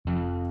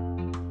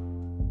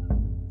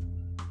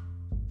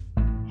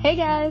Hey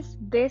guys,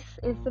 this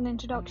is an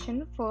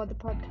introduction for the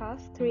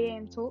podcast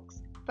 3am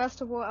Talks.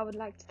 First of all, I would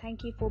like to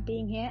thank you for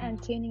being here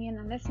and tuning in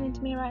and listening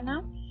to me right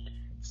now.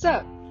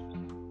 So,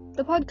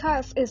 the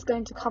podcast is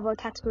going to cover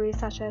categories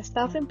such as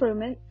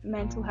self-improvement,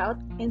 mental health,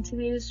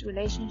 interviews,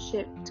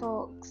 relationship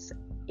talks,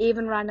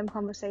 even random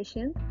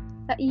conversations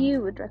that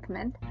you would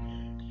recommend.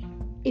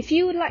 If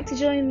you would like to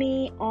join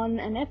me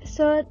on an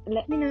episode,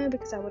 let me know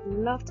because I would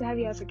love to have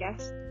you as a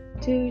guest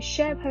to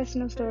share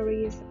personal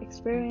stories,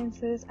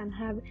 experiences, and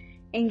have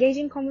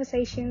engaging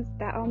conversations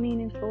that are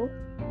meaningful.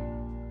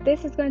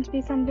 This is going to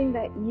be something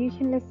that you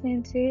can listen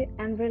into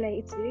and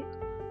relate to.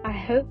 I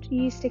hope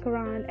you stick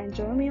around and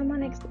join me on my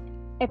next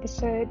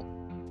episode.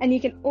 And you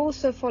can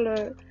also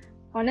follow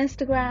on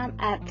Instagram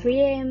at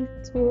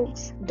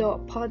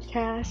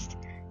 3amtalks.podcast.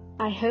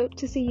 I hope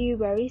to see you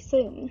very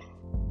soon.